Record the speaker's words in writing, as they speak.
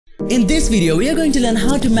In this video, we are going to learn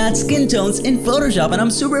how to match skin tones in Photoshop, and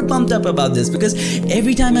I'm super pumped up about this because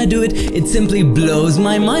every time I do it, it simply blows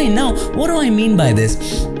my mind. Now, what do I mean by this?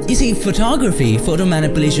 You see, photography, photo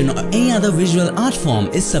manipulation, or any other visual art form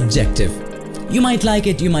is subjective. You might like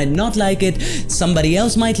it, you might not like it, somebody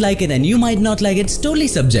else might like it and you might not like it. It's totally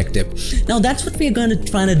subjective. Now that's what we're going to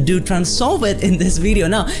try to solve it in this video.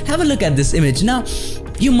 Now have a look at this image. Now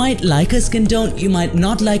you might like a skin tone, you might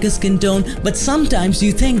not like a skin tone, but sometimes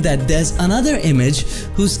you think that there's another image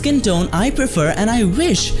whose skin tone I prefer and I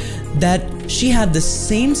wish that she had the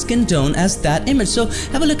same skin tone as that image. So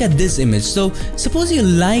have a look at this image. So suppose you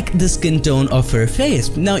like the skin tone of her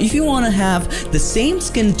face. Now if you want to have the same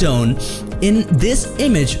skin tone in this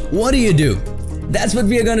image, what do? That's what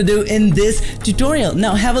we are going to do in this tutorial.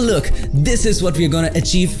 Now have a look. This is what we are going to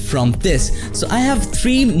achieve from this. So I have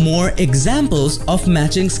 3 more examples of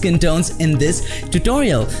matching skin tones in this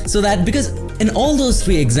tutorial. So that because in all those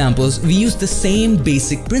 3 examples, we use the same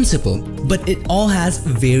basic principle, but it all has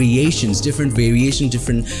variations, different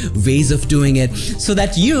ways of doing it, so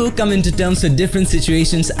that you come into terms with different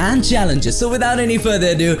situations and challenges. So without any further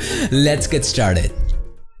ado, let's get started.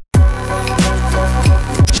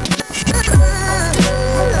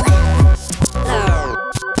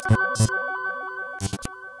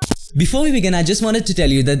 Before we begin, I just wanted to tell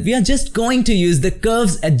you that we are just going to use the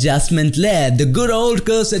curves adjustment layer, the good old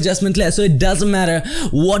curves adjustment layer. So it doesn't matter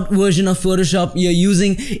what version of Photoshop you're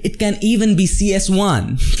using. It can even be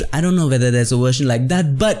CS1. I don't know whether there's a version like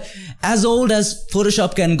that, but as old as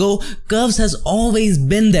Photoshop can go, curves has always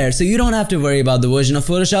been there. So you don't have to worry about the version of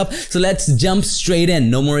Photoshop. So let's jump straight in.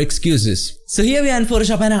 No more excuses. So here we are in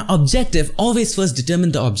Photoshop, and our objective, always first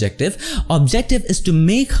determine the objective. Objective is to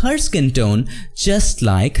make her skin tone just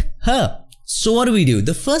like her. So what do?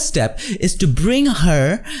 The first step is to bring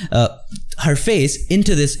her face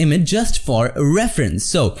into this image just for reference.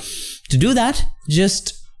 So to do that,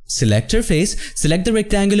 just select her face, select the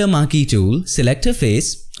rectangular marquee tool, select her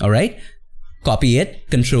face, alright, copy it,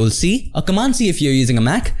 Control C or Command C if you're using a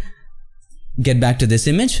Mac, get back to this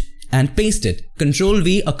image and paste it, Control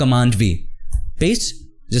V or Command V. Paste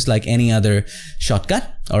just like any other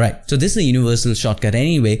shortcut. Alright, so this is a universal shortcut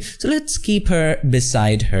anyway. So let's keep her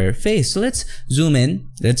beside her face. So let's zoom in.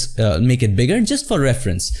 Let's make it bigger just for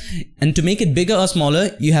reference. And to make it bigger or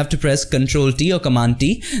smaller, you have to press Ctrl T or Command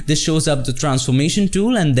T. This shows up the transformation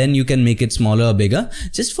tool, and then you can make it smaller or bigger.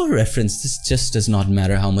 Just for reference, this just does not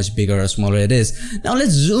matter how much bigger or smaller it is. Now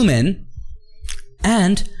let's zoom in,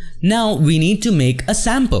 and now we need to make a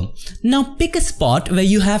sample. Now pick a spot where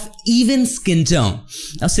you have even skin tone.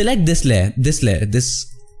 Now select this layer, this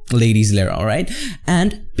lady's layer, alright?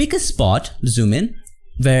 And pick a spot, zoom in,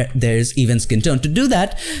 where there's even skin tone. To do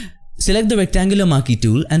that, select the rectangular marquee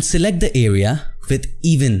tool and select the area with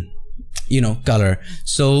even, color.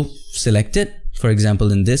 So select it. For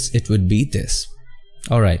example, in this, it would be this.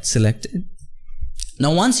 Alright, select it.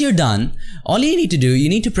 Now once you're done, all you need to do, you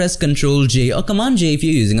need to press Ctrl J or Command J if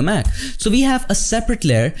you're using a Mac. So we have a separate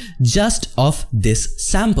layer just of this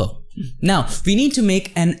sample. Now we need to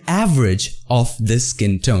make an average of this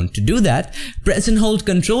skin tone. To do that, press and hold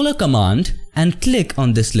Ctrl or Command and click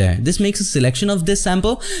on this layer. This makes a selection of this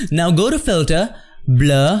sample. Now go to Filter,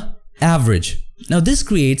 Blur, Average. Now this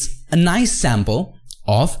creates a nice sample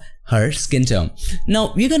of her skin tone.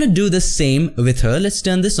 Now we're gonna do the same with her. Let's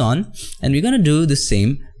turn this on, and we're gonna do the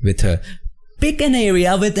same with her. Pick an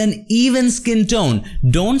area with an even skin tone.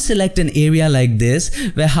 Don't select an area like this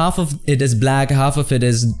where half of it is black, half of it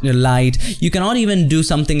is light. You cannot even do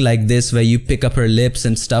something like this where you pick up her lips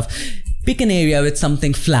and stuff. Pick an area with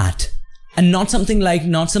something flat. And not something light,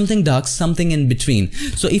 not something dark, something in between.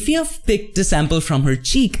 So if you have picked the sample from her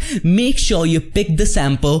cheek, make sure you pick the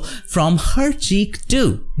sample from her cheek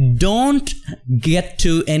too. Don't get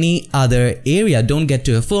to any other area. Don't get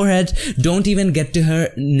to her forehead. Don't even get to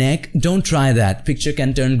her neck. Don't try that. Picture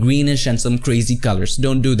can turn greenish and some crazy colors.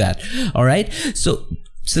 Don't do that. Alright? So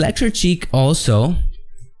select her cheek also.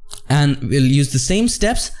 And we'll use the same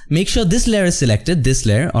steps. Make sure this layer is selected, this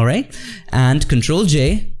layer, alright? And Ctrl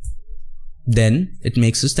J. Then it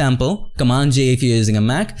makes a sample. Command J if you're using a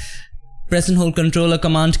Mac. Press and hold Ctrl or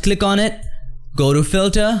Command, click on it. Go to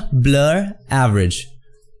Filter, Blur, Average.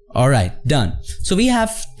 Alright, done. So we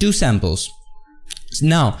have 2 samples.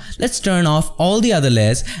 Now let's turn off all the other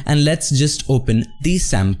layers and let's just open these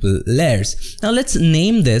sample layers. Now let's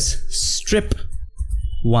name this Strip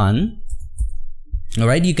 1.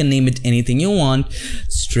 Alright, you can name it anything you want.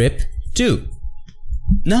 Strip 2.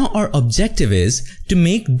 Now our objective is to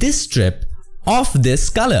make this strip of this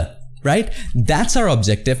color. right? That's our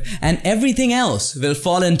objective, and everything else will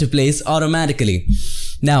fall into place automatically.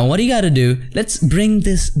 Now, what you gotta do, let's bring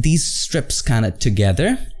these strips kind of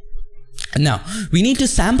together. Now, we need to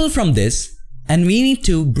sample from this, and we need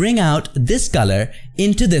to bring out this color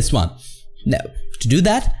into this one. Now, to do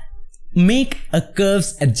that, make a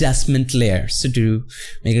curves adjustment layer. So to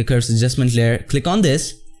make a curves adjustment layer, click on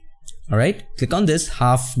this. Alright, click on this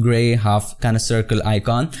half gray, half kind of circle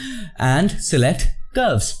icon and select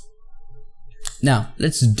curves. Now,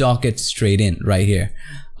 let's dock it straight in right here.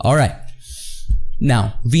 Alright,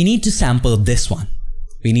 now we need to sample this one.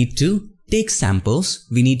 We need to take samples.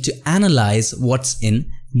 We need to analyze what's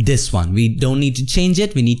in this one. We don't need to change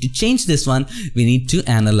it. We need to change this one. We need to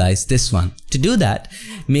analyze this one. To do that,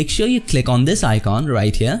 make sure you click on this icon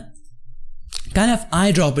right here. Kind of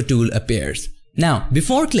eyedropper tool appears. Now,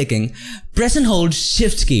 before clicking, press and hold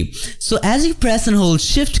Shift key. So as you press and hold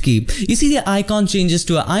Shift key, you see the icon changes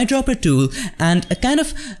to an eyedropper tool and a kind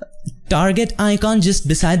of target icon just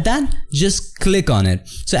beside that. Just click on it.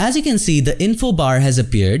 So as you can see, the info bar has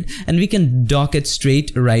appeared and we can dock it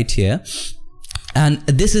straight right here. And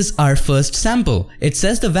this is our first sample. It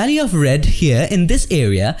says the value of red here in this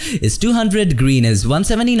area is 200, green is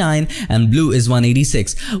 179, and blue is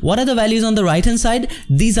 186. What are the values on the right hand side?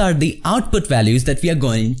 These are the output values that we are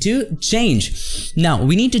going to change. Now,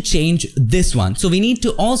 we need to change this one. So we need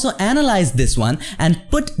to also analyze this one and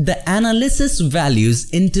put the analysis values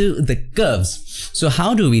into the curves. So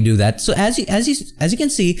how do we do that? So as you can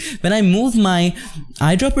see, when I move my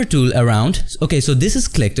eyedropper tool around, okay, so this is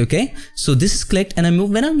clicked, okay? So this is clicked, and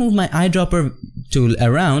when I move my eyedropper tool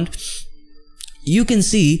around, you can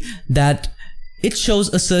see that it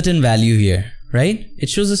shows a certain value here, right? It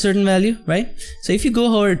shows a certain value, right? So if you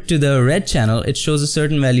go over to the red channel, it shows a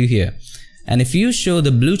certain value here. And if you show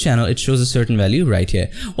the blue channel, it shows a certain value right here.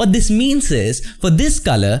 What this means is, for this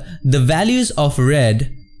color, the values of red,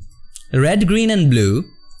 green and blue,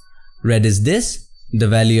 red is this, the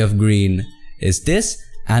value of green is this,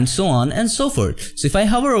 and so on and so forth. So if I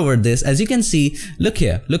hover over this, as you can see, look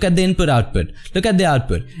here, look at the input output, look at the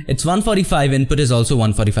output. It's 145, input is also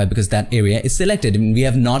 145 because that area is selected. I mean, we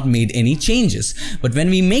have not made any changes. But when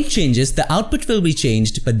we make changes, the output will be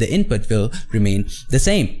changed, but the input will remain the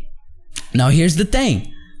same. Now here's the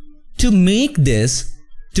thing. To make this,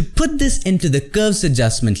 to put this into the curves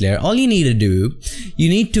adjustment layer, all you need to do, you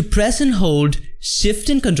need to press and hold Shift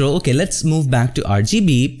and Control. Okay, let's move back to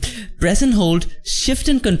RGB. Press and hold Shift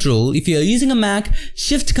and Control. If you're using a Mac,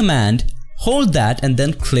 Shift Command, hold that and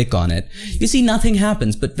then click on it. You see nothing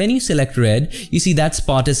happens, but when you select red, you see that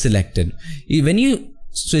spot is selected. When you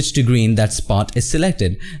switch to green, that spot is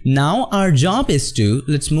selected. Now our job is to,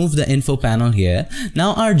 let's move the info panel here.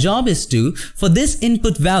 Now our job is to, for this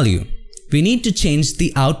input value, we need to change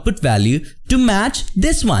the output value to match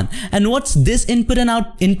this one. And what's this input and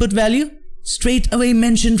input value? Straight away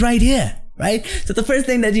mentioned right here, right? So the first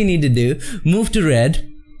thing that you need to do, move to red.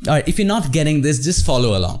 Alright, if you're not getting this, just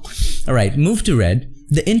follow along. Alright, move to red.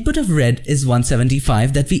 The input of red is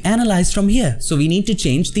 175 that we analyzed from here. So we need to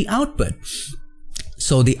change the output.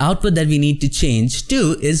 So the output that we need to change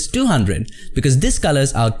to is 200 because this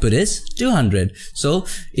color's output is 200. So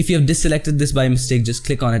if you have deselected this by mistake, just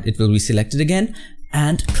click on it. It will be selected again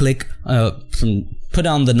and click, put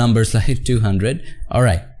on the numbers like 200.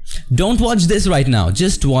 Alright. Don't watch this right now.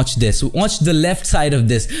 Just watch this. Watch the left side of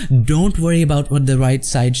this. Don't worry about what the right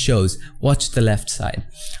side shows. Watch the left side.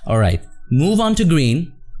 Alright. Move on to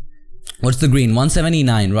green. What's the green?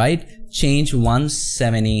 179, right? Change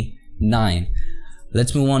 179.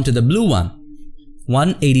 Let's move on to the blue one.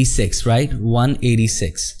 186, right?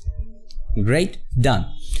 186. Great. Done.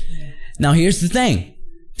 Now here's the thing.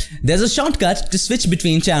 There's a shortcut to switch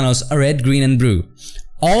between channels, red, green and blue.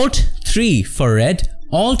 Alt 3 for red,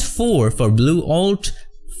 Alt 4 for blue, Alt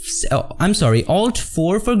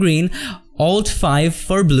 4 for green, Alt 5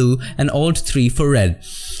 for blue and Alt 3 for red.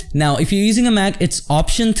 Now if you're using a Mac, it's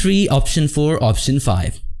Option 3, Option 4, Option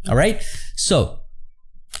 5. Alright? So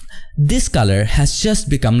this color has just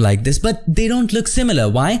become like this, but they don't look similar.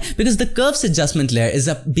 Why? Because the curves adjustment layer is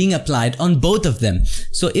being applied on both of them.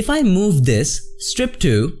 So if I move this strip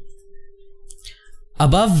to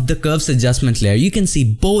above the curves adjustment layer, you can see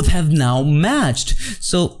both have now matched.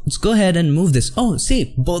 So let's go ahead and move this. Oh,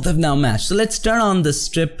 see, both have now matched. So let's turn on the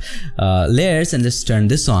strip layers and let's turn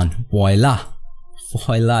this on. Voila.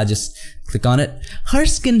 Voila, just click on it. Her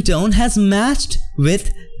skin tone has matched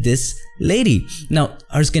with this lady. Now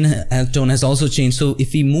her skin tone has also changed. So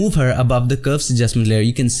if we move her above the curves adjustment layer,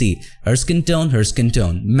 you can see her skin tone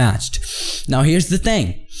matched. Now here's the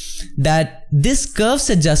thing. that this curves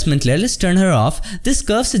adjustment layer, let's turn her off. This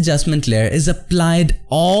curves adjustment layer is applied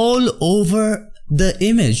all over the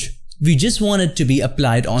image. We just want it to be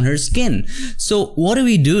applied on her skin. So what do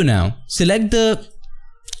we do now? Select the,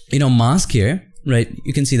 mask here, right?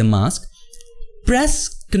 You can see the mask.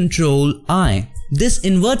 Press Ctrl I. This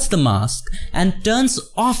inverts the mask and turns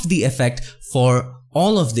off the effect for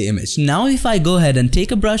all of the image. Now if I go ahead and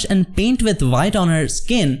take a brush and paint with white on her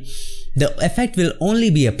skin, the effect will only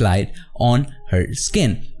be applied on her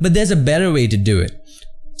skin. But there's a better way to do it.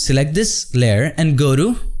 Select this layer and go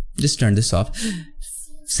to, just turn this off,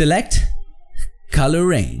 select color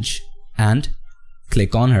range and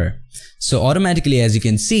click on her. So automatically, as you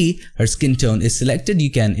can see, her skin tone is selected.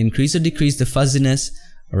 You can increase or decrease the fuzziness.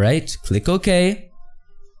 Alright, click OK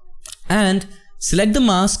and select the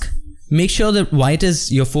mask. Make sure that white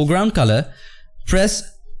is your foreground color. Press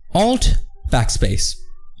Alt Backspace.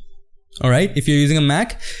 Alright, if you're using a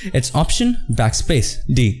Mac, it's Option Backspace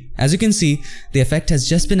D. As you can see, the effect has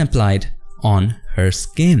just been applied on her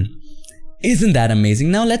skin. Isn't that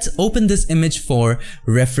amazing? Now let's open this image for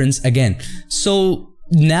reference again. So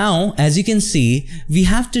now, as you can see, we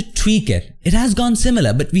have to tweak it. It has gone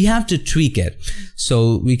similar, but we have to tweak it.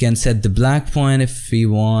 So we can set the black point if we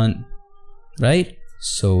want, right?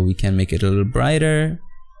 So we can make it a little brighter.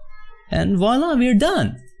 And voila, we're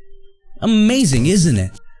done. Amazing, isn't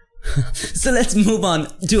it? So let's move on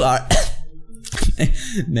to our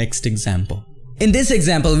next example. In this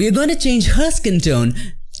example, we're going to change her skin tone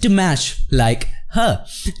to match like her.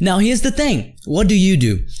 Now here's the thing. What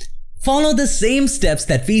do? Follow the same steps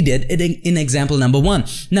that we did in example number 1.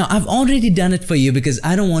 Now I've already done it for you because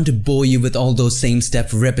I don't want to bore you with all those same step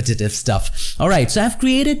repetitive stuff. Alright, so I've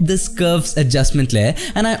created this curves adjustment layer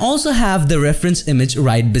and I also have the reference image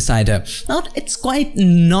right beside her. Now it's quite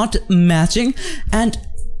not matching, and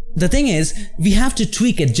the thing is, we have to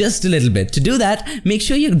tweak it just a little bit. To do that, make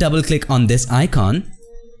sure you double click on this icon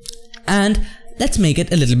and let's make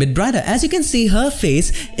it a little bit brighter. As you can see, her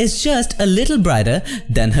face is just a little brighter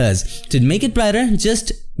than hers. To make it brighter,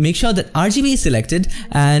 just make sure that RGB is selected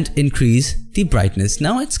and increase the brightness.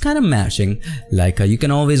 Now it's kind of matching like her. You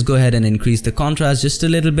can always go ahead and increase the contrast just a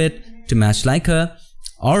little bit to match like her.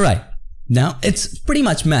 Alright, now it's pretty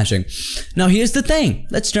much matching. Now here's the thing.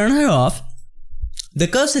 Let's turn her off. The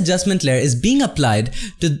curves adjustment layer is being applied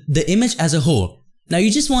to the image as a whole. Now you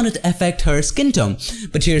just want it to affect her skin tone.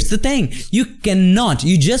 But here's the thing. You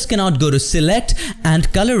just cannot go to select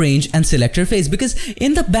and color range and select her face, because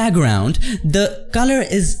in the background, the color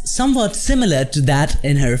is somewhat similar to that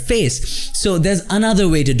in her face. So there's another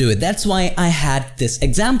way to do it. That's why I had this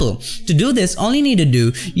example. To do this, all you need to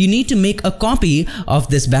do, you need to make a copy of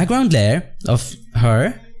this background layer of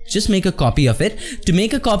her. Just make a copy of it. To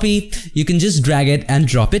make a copy, you can just drag it and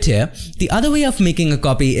drop it here. The other way of making a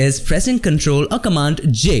copy is pressing Ctrl or Command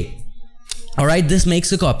J. Alright, this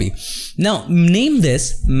makes a copy. Now, name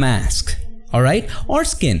this mask. Alright, or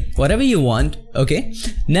skin, whatever you want. Okay.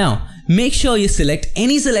 Now, make sure you select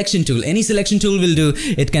any selection tool. Any selection tool will do.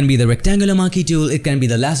 It can be the rectangular marquee tool, it can be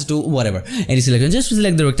the lasso tool, whatever. Any selection, just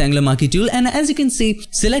select the rectangular marquee tool, and as you can see,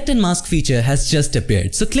 select and mask feature has just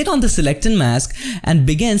appeared. So click on the select and mask and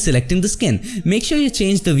begin selecting the skin. Make sure you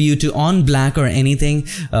change the view to on black or anything.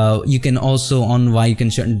 You can also on white, you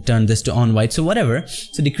can turn this to on white, so whatever.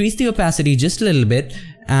 So decrease the opacity just a little bit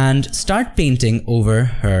and start painting over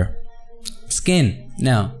her skin.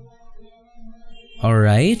 Now,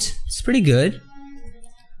 alright, it's pretty good.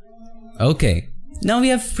 Okay, now we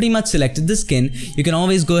have pretty much selected the skin. You can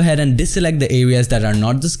always go ahead and deselect the areas that are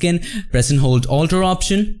not the skin. Press and hold Alt or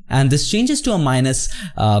Option, and this changes to a minus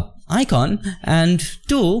icon and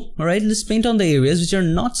tool. Alright, let's paint on the areas which are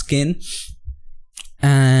not skin,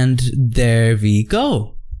 and there we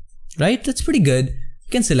go. Right, that's pretty good.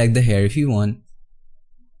 You can select the hair if you want.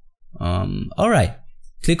 Alright.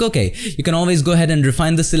 Click OK. You can always go ahead and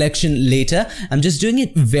refine the selection later. I'm just doing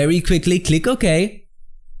it very quickly. Click OK.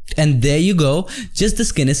 And there you go. Just the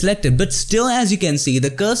skin is selected. But still, as you can see,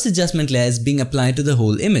 the curves adjustment layer is being applied to the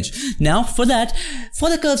whole image. Now for that,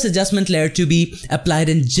 for the curves adjustment layer to be applied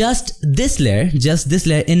in just this layer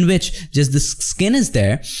in which just the skin is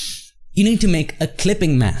there, you need to make a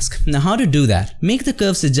clipping mask. Now how to do that? Make the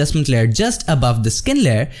curves adjustment layer just above the skin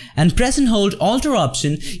layer and press and hold Alt or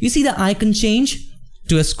Option. You see the icon change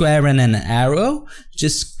to a square and an arrow?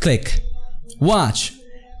 Just click. Watch.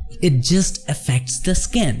 It just affects the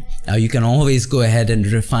skin. Now you can always go ahead and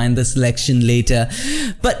refine the selection later,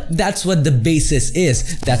 but that's what the basis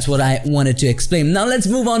is. That's what I wanted to explain. Now let's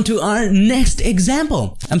move on to our next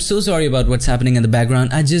example. I'm so sorry about what's happening in the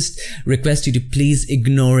background. I just request you to please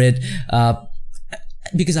ignore it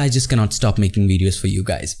because I just cannot stop making videos for you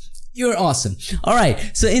guys. You're awesome.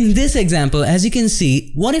 Alright, so in this example, as you can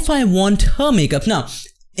see, what if I want her makeup? Now,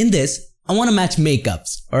 in this, I want to match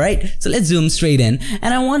makeups, alright? So let's zoom straight in,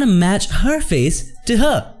 and I want to match her face to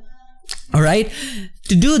her. Alright,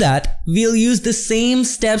 to do that, we'll use the same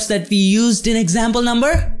steps that we used in example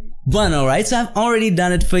number 1, alright? So I've already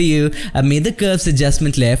done it for you. I've made the curves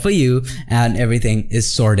adjustment layer for you, and everything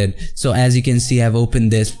is sorted. So as you can see, I've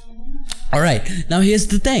opened this. Alright, now here's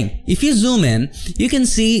the thing. If you zoom in, you can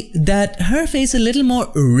see that her face is a little more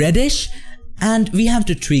reddish, and we have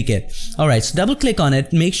to tweak it. Alright, so double click on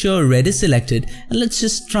it, make sure red is selected, and let's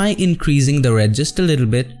just try increasing the red just a little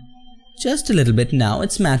bit. Just a little bit. Now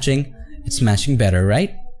it's matching. It's matching better,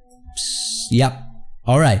 right? Yep.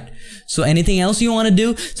 Alright. So anything else you want to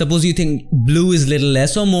do? Suppose you think blue is little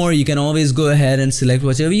less or more, you can always go ahead and select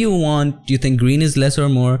whatever you want. You think green is less or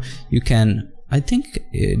more, you can... I think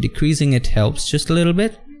decreasing it helps just a little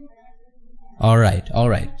bit. Alright.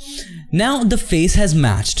 Now the face has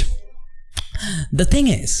matched. The thing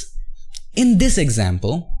is, in this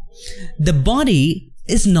example, the body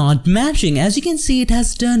is not matching. As you can see, it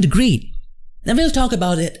has turned green. Now we'll talk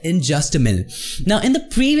about it in just a minute. Now in the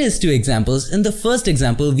previous 2 examples, in the first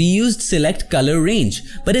example we used select color range,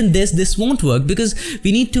 but in this won't work because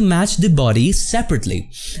we need to match the body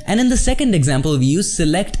separately. And in the second example we use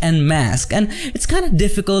select and mask, and it's kind of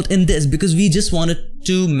difficult in this because we just wanted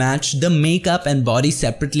to match the makeup and body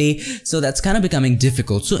separately, so that's kind of becoming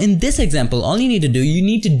difficult. So in this example, all you need to do, you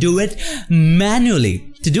need to do it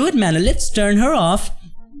manually. To do it manually, let's turn her off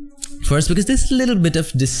first because there's a little bit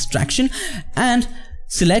of distraction, and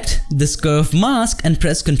select this curve mask and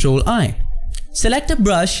press Ctrl I. Select a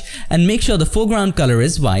brush and make sure the foreground color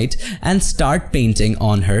is white and start painting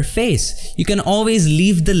on her face. You can always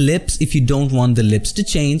leave the lips if you don't want the lips to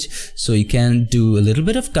change, so you can do a little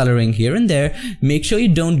bit of coloring here and there. Make sure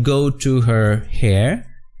you don't go to her hair.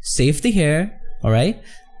 Save the hair, alright?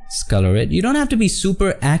 Color it. You don't have to be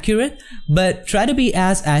super accurate, but try to be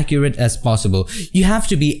as accurate as possible. You have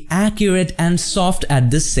to be accurate and soft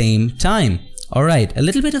at the same time. Alright, a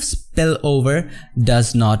little bit of spillover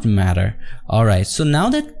does not matter. Alright, so now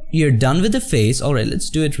that you're done with the face, alright, let's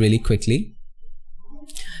do it really quickly.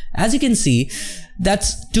 As you can see,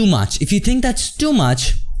 that's too much. If you think that's too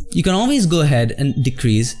much, you can always go ahead and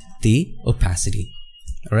decrease the opacity.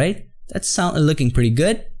 Alright, that's looking pretty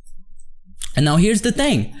good. And now here's the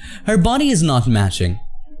thing, her body is not matching.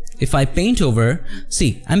 If I paint over,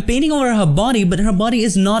 see, I'm painting over her body, but her body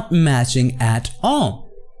is not matching at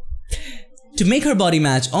all. To make her body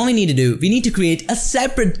match, all we need to do, we need to create a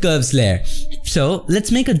separate curves layer. So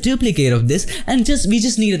let's make a duplicate of this, and we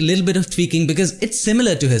just need a little bit of tweaking because it's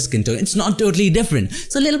similar to her skin tone. It's not totally different.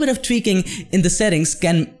 So a little bit of tweaking in the settings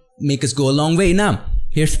can make us go a long way. Now,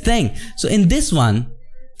 here's the thing. So in this one,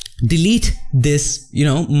 delete this,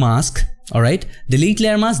 mask. Alright, delete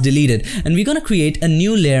layer mask, delete it, and we're gonna create a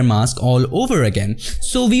new layer mask all over again.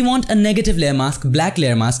 So we want a negative layer mask, black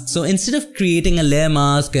layer mask. So instead of creating a layer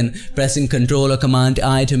mask and pressing Ctrl or Command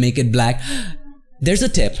I to make it black, there's a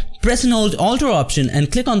tip. Press and hold Alt or Option and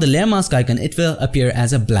click on the layer mask icon. It will appear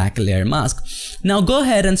as a black layer mask. Now go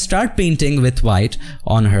ahead and start painting with white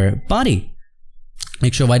on her body.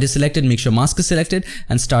 Make sure white is selected, make sure mask is selected,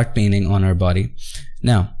 and start painting on her body.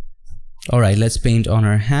 Now, alright, let's paint on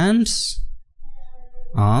her hands,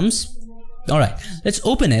 arms. Alright, let's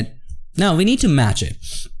open it. Now we need to match it.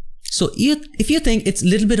 So if you think it's a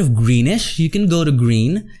little bit of greenish, you can go to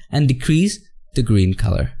green and decrease the green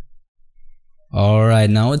color. Alright,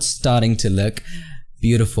 now it's starting to look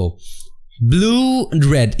beautiful. Blue and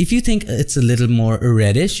red. If you think it's a little more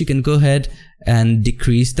reddish, you can go ahead and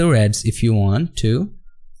decrease the reds if you want to.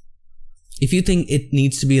 If you think it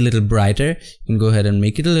needs to be a little brighter, you can go ahead and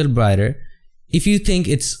make it a little brighter. If you think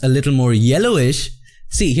it's a little more yellowish,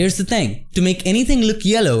 see, here's the thing. To make anything look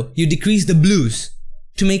yellow, you decrease the blues.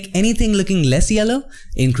 To make anything looking less yellow,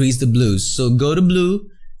 increase the blues. So go to blue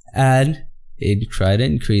and try to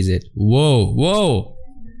increase it. Whoa.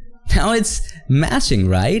 Now it's matching,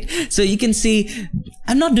 right? So you can see,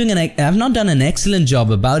 I've not done an excellent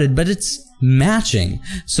job about it, but it's matching.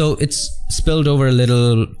 So it's spilled over a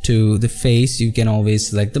little to the face. You can always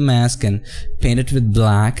select the mask and paint it with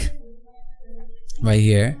black right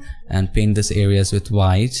here and paint this areas with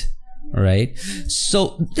white. Alright,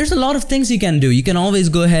 so there's a lot of things you can do. You can always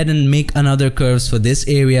go ahead and make another curves for this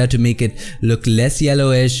area to make it look less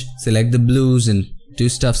yellowish. Select the blues and do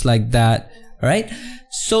stuffs like that. Alright,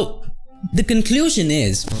 so the conclusion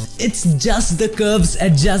is, it's just the curves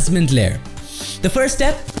adjustment layer. The first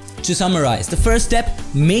step, to summarize, the first step,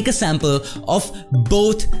 make a sample of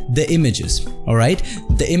both the images, alright?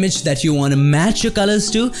 The image that you want to match your colors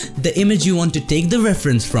to, the image you want to take the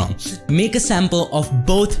reference from. Make a sample of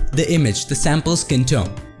both the image, the sample skin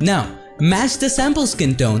tone. Now, match the sample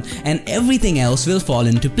skin tone and everything else will fall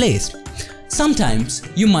into place. Sometimes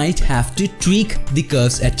you might have to tweak the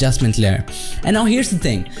curves adjustment layer. And now here's the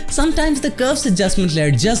thing, sometimes the curves adjustment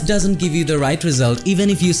layer just doesn't give you the right result even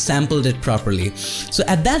if you sampled it properly. So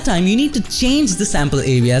at that time you need to change the sample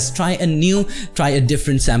areas, try a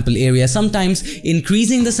different sample area. Sometimes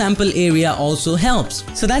increasing the sample area also helps.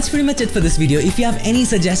 So that's pretty much it for this video. If you have any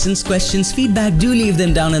suggestions, questions, feedback, do leave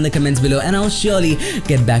them down in the comments below and I'll surely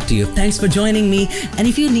get back to you. Thanks for joining me, and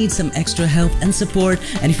if you need some extra help and support,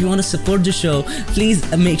 and if you want to support the show, please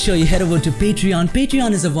make sure you head over to Patreon.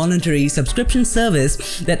 Patreon is a voluntary subscription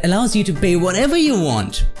service that allows you to pay whatever you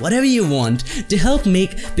want to help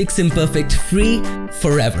make PiXimperfect free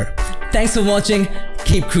forever. Thanks for watching.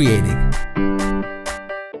 Keep creating.